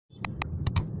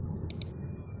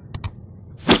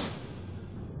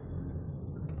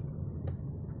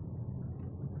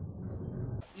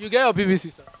You get your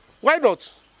PVC, sir? Why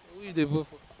not? Who you dey vote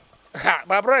for?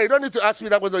 My brother, you don't need to ask me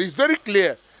that question. It's very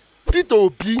clear. Peter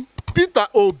Obi, Peter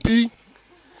Obi,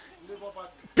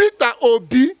 Peter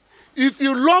Obi, if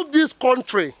you love this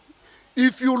country,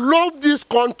 the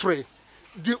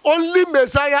only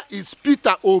Messiah is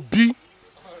Peter Obi.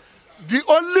 The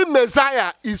only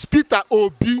Messiah is Peter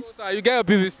Obi. So, sir, you get your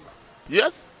PVC?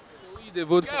 Yes? Who you dey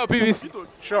vote for? You get your PVC?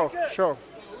 Sure. Who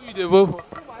you dey vote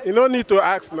for? You don't need to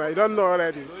ask now. You don't know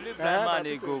already. Man,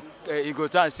 he go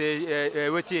try and say,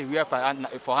 waiting here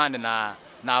for hand na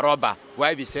rubber.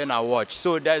 Why we say na watch?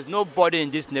 So there's nobody in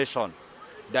this nation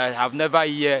that have never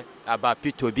heard about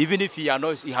Peter Obi. Even if you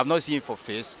have not seen him for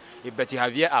face, but you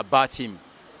have heard about him,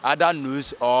 other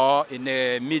news or in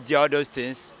the media, all those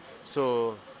things.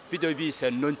 So Peter Obi is a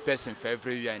known person for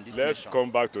everywhere in this nation. Let's come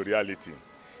back to reality.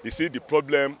 You see, the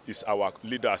problem is our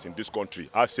leaders in this country.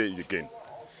 I'll say it again.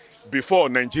 Before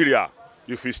Nigeria,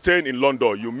 if you stay in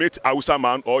London, you meet Hausa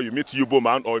man, or you meet Yubo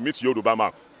man, or you meet Yoruba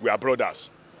man. We are brothers.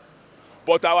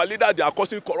 But our leaders, they are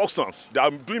causing corruptions. They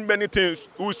are doing many things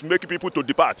who is making people to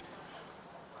depart.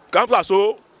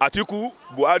 Kamplaso, Atiku,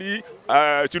 Buhari,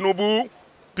 Tinubu,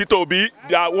 Peter Obi,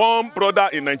 they are one brother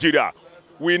in Nigeria.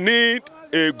 We need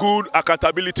a good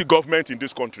accountability government in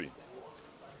this country.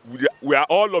 We are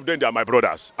all of them, they are my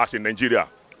brothers, as in Nigeria.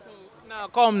 Now,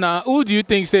 come now. Who do you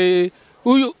think say...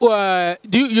 do you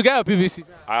get a PVC?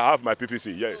 I have my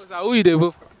PVC, yes. So, who you dey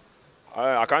vote for?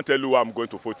 I can't tell you who I'm going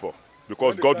to vote for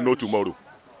because God knows tomorrow.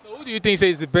 So who do you think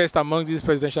is the best among these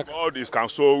presidential? God can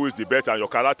show who is the best, and your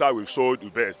character will show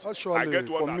the best. Actually,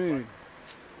 for me,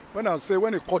 when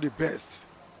they call the best,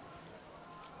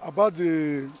 about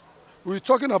we're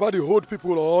talking about the old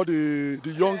people or the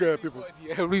younger people.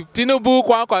 Tinubu,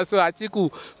 Kwankwaso,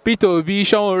 Atiku, Peter Obi,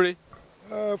 Seun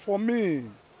Ore. For me,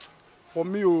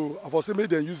 I was saying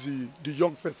they use the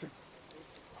young person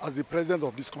as the president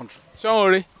of this country.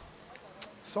 Seun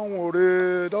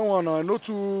Ore, that one I know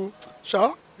too.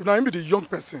 Sha, you know, him be the young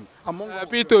person among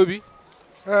Peter Obi.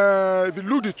 If you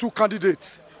look the two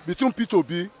candidates between Peter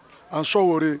Obi and Seun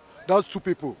Ore, that's two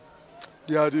people.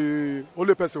 They are the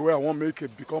only person where I want to make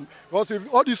it become. Because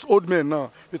if all these old men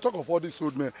now, you talk of all these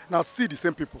old men, now still the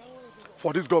same people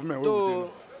for this government.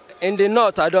 So, in the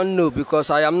north, I don't know because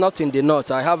I am not in the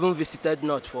north. I haven't visited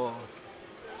north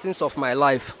since of my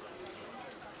life.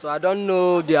 So I don't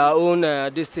know their own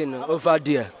this thing over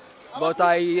there. But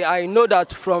I know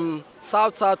that from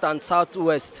south and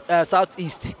southwest,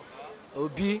 southeast,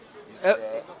 Obi,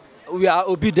 we are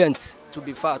obedient to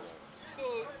be fat. So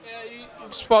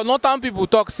for northern people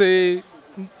talk say,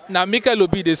 na Mikel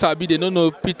Obi they sabi, they don't know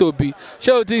Peter Obi.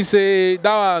 Shey you think say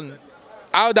that one?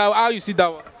 How you see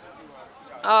that one?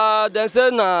 They say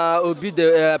na Obi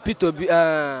the Peter Obi,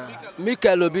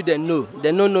 Mikel Obi they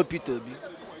don't know Peter Obi.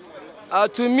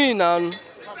 To me now,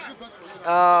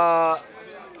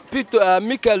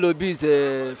 Mikel Obi is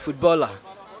a footballer.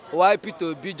 Why Peter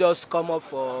Obi just come up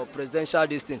for presidential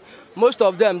this thing? Most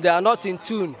of them, they are not in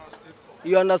tune.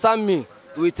 You understand me?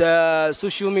 With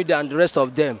social media and the rest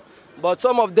of them. But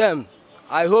some of them,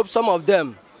 I hope some of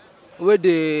them, where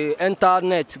the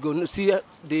internet go see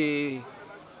the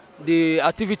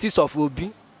activities of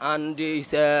Obi and his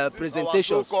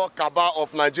presentations. So-called cabal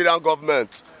of Nigerian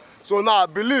government. So now I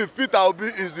believe Peter Obi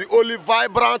is the only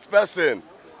vibrant person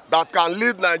that can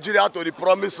lead Nigeria to the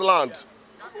promised land.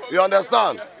 You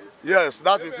understand? Yes,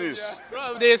 that it is.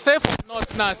 Bro, they say for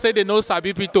North now, say they know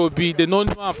Sabi Peter Obi, they know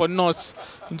no for North.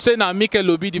 Say now Mikel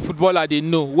Obi, the footballer, they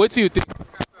know. What do you think?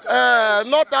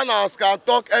 Northerners can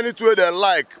talk any way they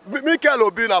like. Mikel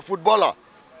Obi na footballer.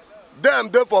 Them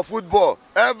there for football.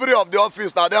 Every of the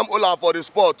office now them all are for the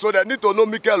sport. So they need to know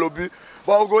Mikel Obi.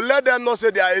 But we go let them know say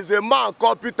there is a man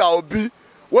called Peter Obi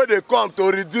where they come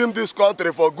to redeem this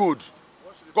country for good.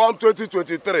 Come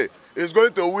 2023. Is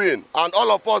going to win, and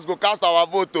all of us go cast our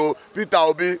vote to Peter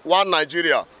Obi, one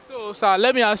Nigeria. So, sir,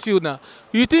 let me ask you now.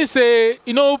 You think, say,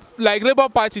 you know, like Labour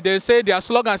Party, they say their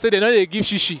slogan, say they know they give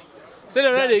shishi. Say they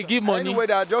know they give money. Anyway,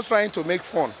 they are just trying to make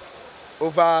fun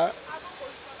over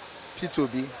Peter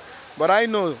Obi. But I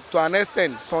know, to an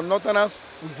extent, some Northerners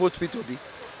will vote Peter Obi.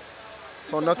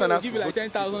 Some Northerners give you like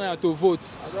 10,000 naira to vote.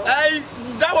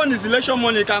 That one is election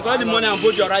money. You can collect the money and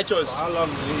vote your right choice. How long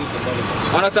do you need to vote?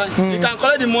 Understand? You can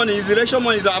collect the money, it's election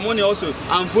money, it's our money also,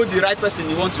 and vote the right person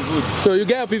you want to vote. So you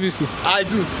get a PVC? I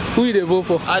do. Who you they vote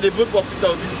for? I vote for Peter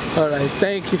Obi. Alright,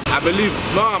 thank you. I believe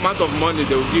no amount of money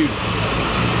they will give.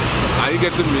 Are you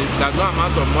getting me? That no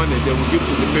amount of money they will give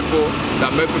to the people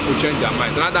that make people change their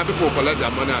mind. And other people will collect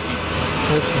their money and eat.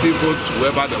 They vote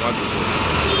whoever they want to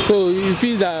vote. So you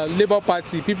feel that Labour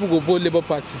Party, people go vote Labour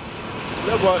Party?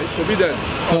 Labour is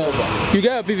obedience. You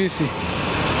get a PVC?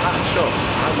 Sure, I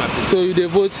have my PVC. So you dey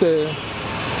vote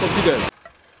Confident.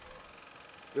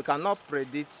 You cannot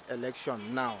predict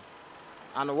election now.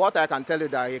 And what I can tell you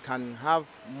that you can have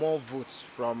more votes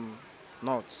from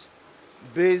North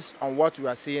based on what we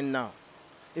are seeing now.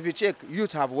 If you check,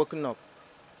 youth have woken up.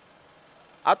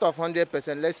 Out of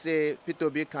 100%, let's say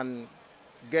P2B can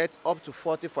get up to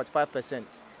 40-45%,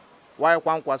 while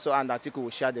Kwankwaso and Atiku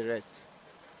will share the rest.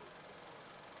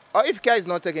 Or if care is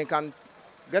not taken, can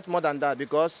get more than that,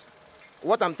 because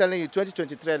what I'm telling you,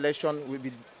 2023 election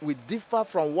will differ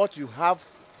from what you have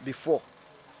before.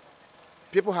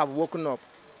 People have woken up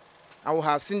and we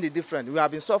have seen the difference. We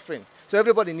have been suffering. So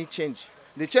everybody needs change.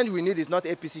 The change we need is not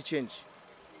APC change.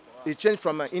 It's change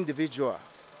from an individual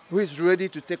who is ready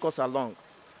to take us along.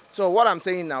 So what I'm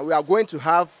saying now, we are going to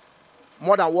have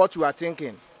more than what we are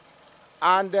thinking.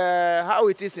 And how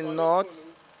it is in North,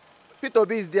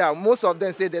 P2B is there. Most of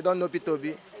them say they don't know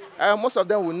P2B. Most of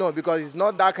them will know because he's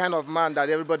not that kind of man that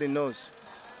everybody knows.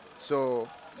 So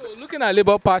looking at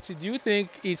Labour Party, do you think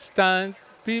it stands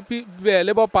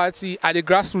Labour Party at the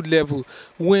grassroots level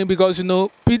when, because you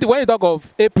know when you talk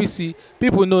of APC,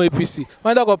 people know APC.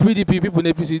 When you talk of PDP, people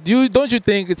know APC. Don't you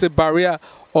think it's a barrier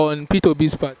on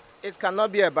P2B's part? It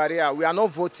cannot be a barrier. We are not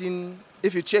voting.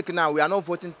 If you check now, we are not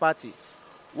voting party.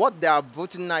 What they are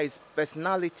voting now is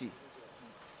personality.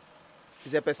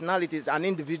 It's a personality, it's an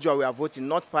individual we are voting,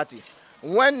 not party.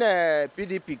 When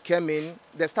PDP came in,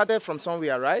 they started from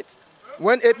somewhere, right?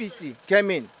 When APC came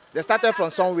in, they started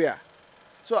from somewhere.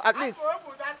 So at least,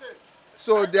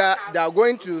 so they are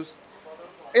going to,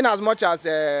 in as much as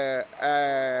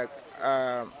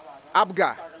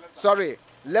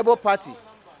Labour Party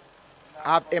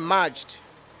have emerged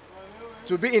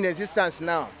to be in existence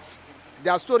now,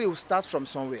 their story will start from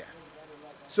somewhere.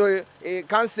 So you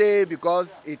can't say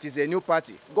because it is a new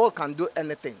party. God can do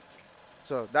anything.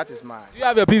 So that is my... Do you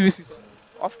have your PVC, sir?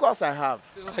 Of course I have.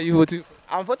 So what are you voting for?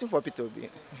 I'm voting for P2B.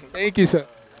 Thank you, sir.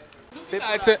 People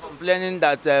are complaining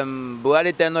that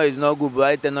Buhari tenure is not good,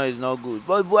 Buhari tenure is not good.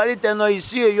 But Buhari tenure, you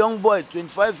see a young boy,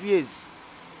 25 years,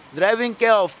 driving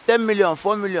care of 10 million,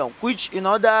 4 million, which in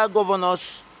other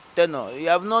governors' tenure, you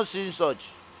have not seen such.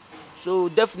 So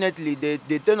definitely,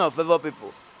 they tenure favor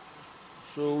people.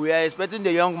 So we are expecting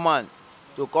the young man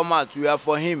to come out. We are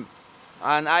for him.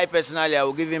 And I personally, I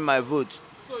will give him my vote.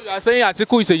 So you are saying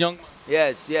Atiku is a young man?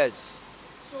 Yes, yes.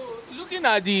 So looking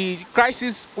at the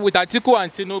crisis with Atiku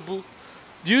and Tinubu,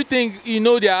 do you think,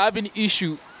 they are having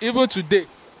issue even today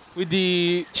with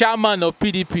the chairman of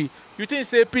PDP? You think,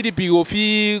 say, PDP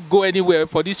will go anywhere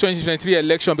for this 2023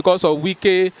 election because of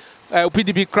Wike,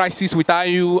 PDP crisis with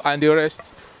IU and the rest?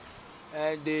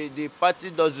 The party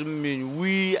doesn't mean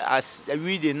we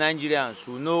the Nigerians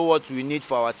who know what we need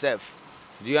for ourselves.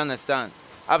 Do you understand?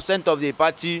 Absent of the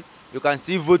party, you can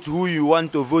still vote who you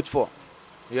want to vote for.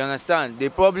 You understand? The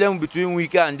problem between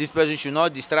Wike and this person should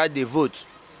not distract the vote.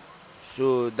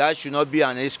 So that should not be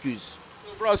an excuse.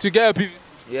 So, bros, you get a PVC?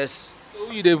 Yes. So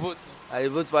who you dey vote? I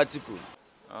vote for Atiku.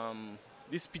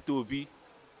 This P2B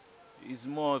is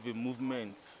more of a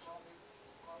movement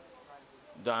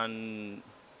than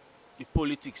the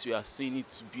politics we are seeing it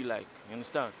to be like. You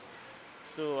understand?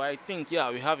 So I think,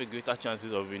 yeah, we have a greater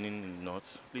chances of winning in the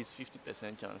North. At least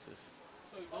 50% chances.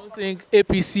 So you don't think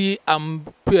APC and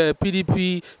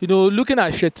PDP, looking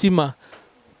at Shetima,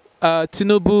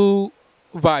 Tinubu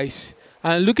vice,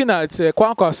 and looking at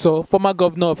Kwankwaso, former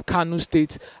governor of Kano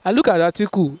State, and look at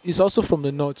Atiku, he's also from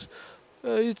the North.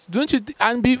 Don't you?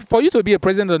 For you to be a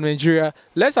president of Nigeria,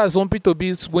 let's assume P2B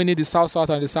is winning the South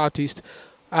and the Southeast,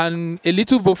 and a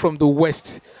little vote from the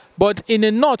West. But in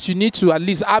the North, you need to at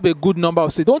least have a good number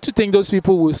of states. Don't you think those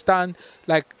people will stand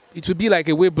like it will be like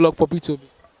a way block for P2B?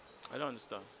 I don't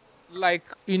understand. Like,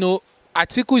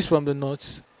 Atiku is from the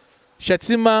North,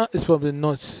 Shetima is from the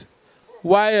North.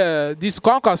 Why this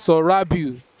Kwankwaso,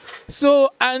 Rabiu?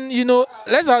 So, and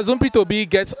let's assume P2B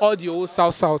gets all the old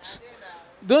South.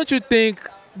 Don't you think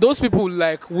those people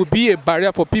will be a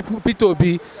barrier for people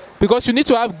P2B, because you need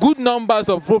to have good numbers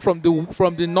of vote from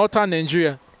the northern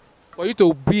Nigeria for you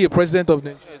to be a president of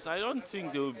Nigeria? Yes, I don't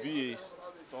think there will be a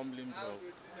stumbling block.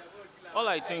 All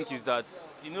I think is that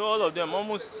all of them,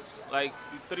 almost like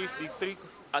the three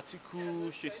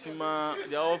Atiku, Shetima,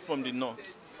 they are all from the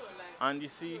north, and you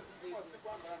see,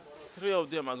 3 of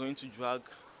them are going to drag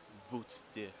votes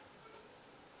there.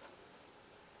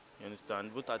 You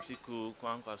understand? Both Atiku,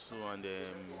 Kwankwaso, and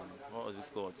what was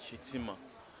it called? Shetima.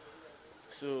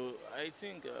 So I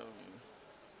think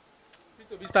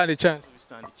P2B stand a chance. We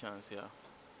stand a chance, yeah.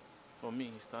 For me,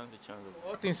 he stands a chance.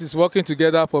 All things is working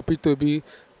together for P2B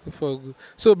for good.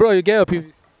 So, bro, you get your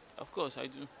PVC? Of course, I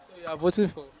do. So you are voting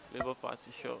for Labour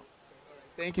Party, sure.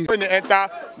 Thank you. When they enter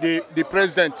the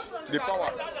president, the power.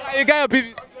 You got your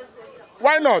PVC?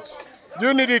 Why not? Do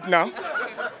you need it now?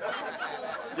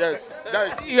 Yes.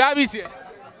 That is. You have it here?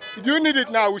 Do you need it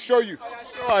now? I will show you.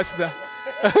 Show us now.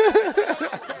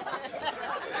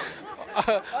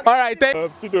 All right,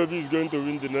 Peter Obi is going to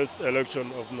win the next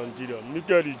election of Nigeria.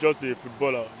 Mikel is just a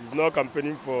footballer. He's now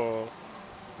campaigning for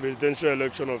presidential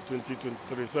election of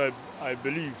 2023. So I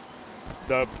believe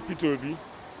that Peter Obi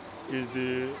is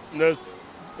the next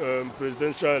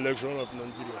presidential election of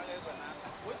Nigeria.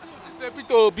 What would you say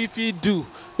Peter Obi fit do?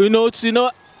 You know,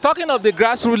 talking of the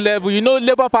grassroots level,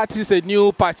 Labour Party is a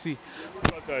new party.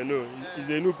 What I know, he's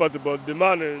a new party, but the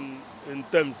man in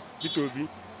terms, Peter Obi,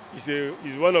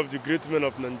 is one of the great men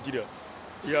of Nigeria.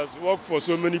 He has worked for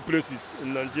so many places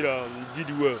in Nigeria and did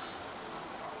well. You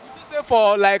say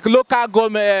for like local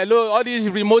government, all these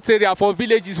remote areas, for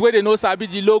villages where they know sabi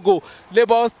the logo,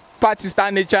 Labour Party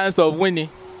stand a chance of winning?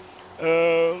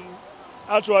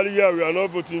 Actually, yeah, we are not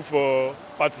voting for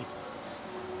party.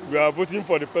 We are voting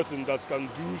for the person that can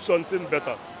do something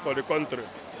better for the country.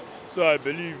 So I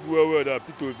believe well that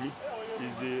Peter Obi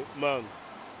is the man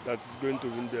that is going to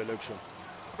win the election.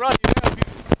 Bro, you have your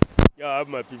PVC? Yeah, I have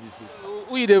my PVC.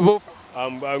 Who you dey vote for?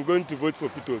 I'm going to vote for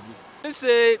Peter Obi. They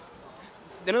say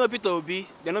they don't know Peter Obi,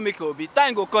 they don't make Obi.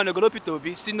 Time go come, they go know Peter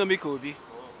Obi, still no make Obi.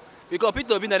 Because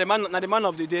Peter Obi, na the man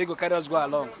of the day, go carry us go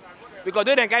along. Because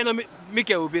they don't carry no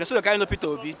make Obi, so they carry no Peter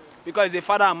Obi. Because he's a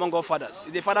father among all fathers.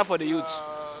 He's a father for the youths.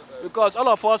 Because all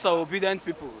of us are obedient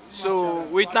people. So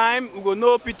with time, we will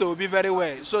know Peter Obi very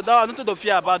well. So there are nothing to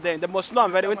fear about them. They must know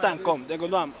him very when time come. They go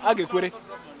know him.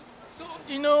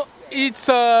 So, it's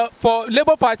for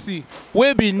Labour Party,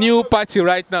 we be new party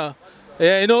right now.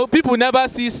 People never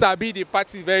see sabi the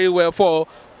party very well for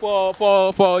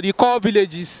the core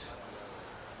villages.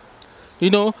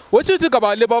 What do you think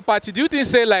about Labour Party? Do you think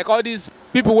say like all these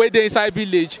people wey dey inside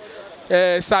village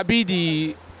sabi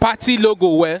the party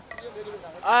logo well?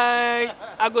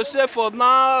 I go say for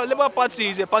now, Labour Party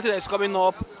is a party that is coming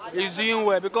up. It's doing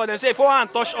well because they say if one hand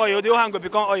touch oil, the other hand go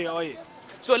become oil.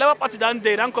 So Labour Party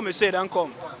don't come and say don't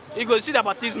come. You go see the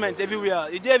advertisement everywhere.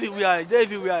 It's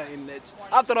everywhere in net.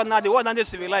 After all, now the world is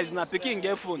civilized now. Peking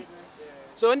get phone.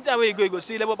 So anytime you go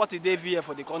see Labour Party dey here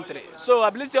for the country. So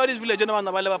I believe all these village know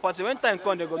about Labour Party. When time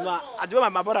come, they go know. At the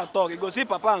moment my brother talk, you go see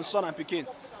Papa and son and Peking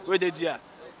where they there.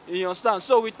 You understand?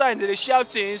 So with time they shout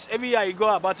things. Every year you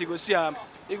go about, you go see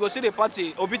you go see the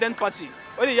party, obedient party.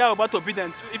 When you hear about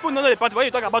obedience, people don't know the party. When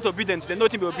you talk about obedience, they know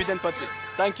it be obedient party.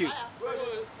 Thank you.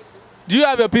 Do you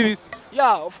have your PVC?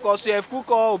 Yeah, of course. You have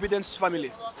Kuko Obedience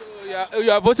family. So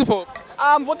you are voting for?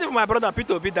 I'm voting for my brother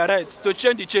Peter Obi direct to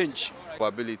change the change.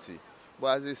 Ability.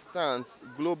 But as it stands,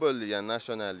 globally and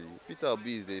nationally, Peter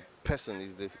Obi is the person,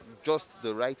 just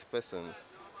the right person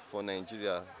for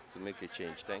Nigeria to make a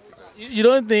change. Thank you, sir. You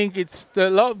don't think it's a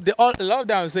lot of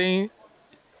them are saying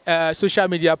social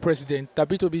media president, that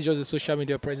Peter Obi is just a social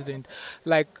media president.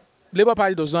 Like, Labour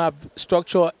Party does not have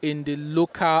structure in the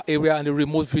local area and the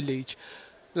remote village.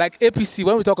 Like APC,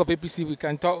 when we talk of APC,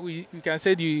 we can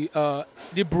say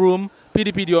the broom,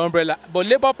 PDP the umbrella, but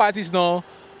Labour Party is not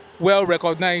well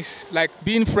recognized, like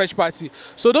being fresh party.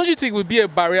 So don't you think it would be a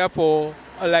barrier for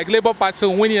like Labour Party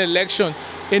winning an election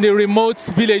in the remote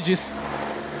villages?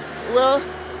 Well,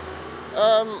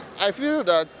 I feel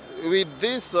that with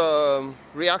these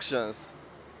reactions,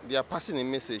 they are passing a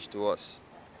message to us.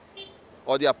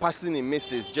 Or they are passing a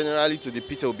message generally to the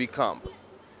Peter Obi camp.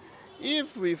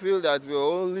 If we feel that we're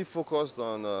only focused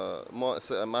on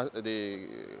the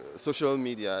social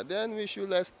media, then we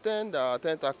should extend our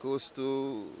tentacles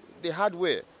to the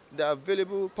hardware, the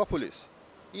available populace.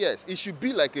 Yes, it should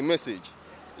be like a message.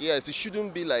 Yes, it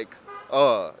shouldn't be like,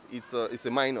 it's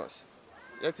a minus.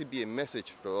 Let it be a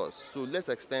message for us. So let's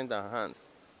extend our hands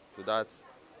to that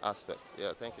aspect.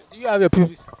 Yeah, thank you. Do you have your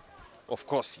PVC? Of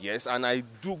course, yes, and I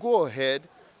do go ahead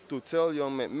to tell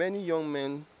young men, many young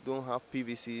men don't have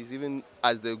PVCs, even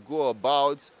as they go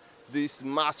about this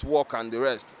mass work and the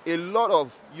rest. A lot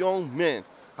of young men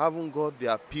haven't got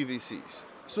their PVCs.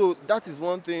 So that is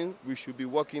one thing we should be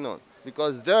working on,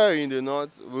 because there in the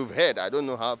north, we've heard, I don't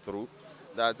know how true,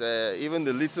 that even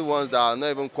the little ones that are not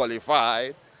even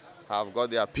qualified have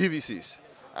got their PVCs.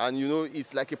 And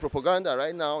it's like a propaganda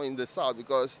right now in the south,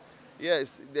 because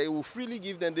yes, they will freely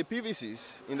give them the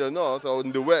PVCs in the north or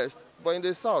in the west, but in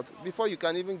the south, before you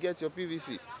can even get your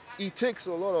PVC, it takes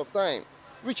a lot of time,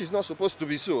 which is not supposed to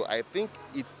be so. I think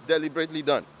it's deliberately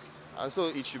done. And so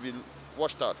it should be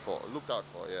looked out for,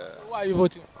 yeah. Why are you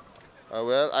voting?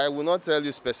 Well, I will not tell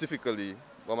you specifically,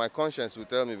 but my conscience will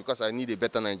tell me, because I need a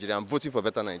better Nigeria. I'm voting for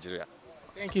better Nigeria.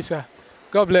 Thank you, sir.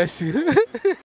 God bless you.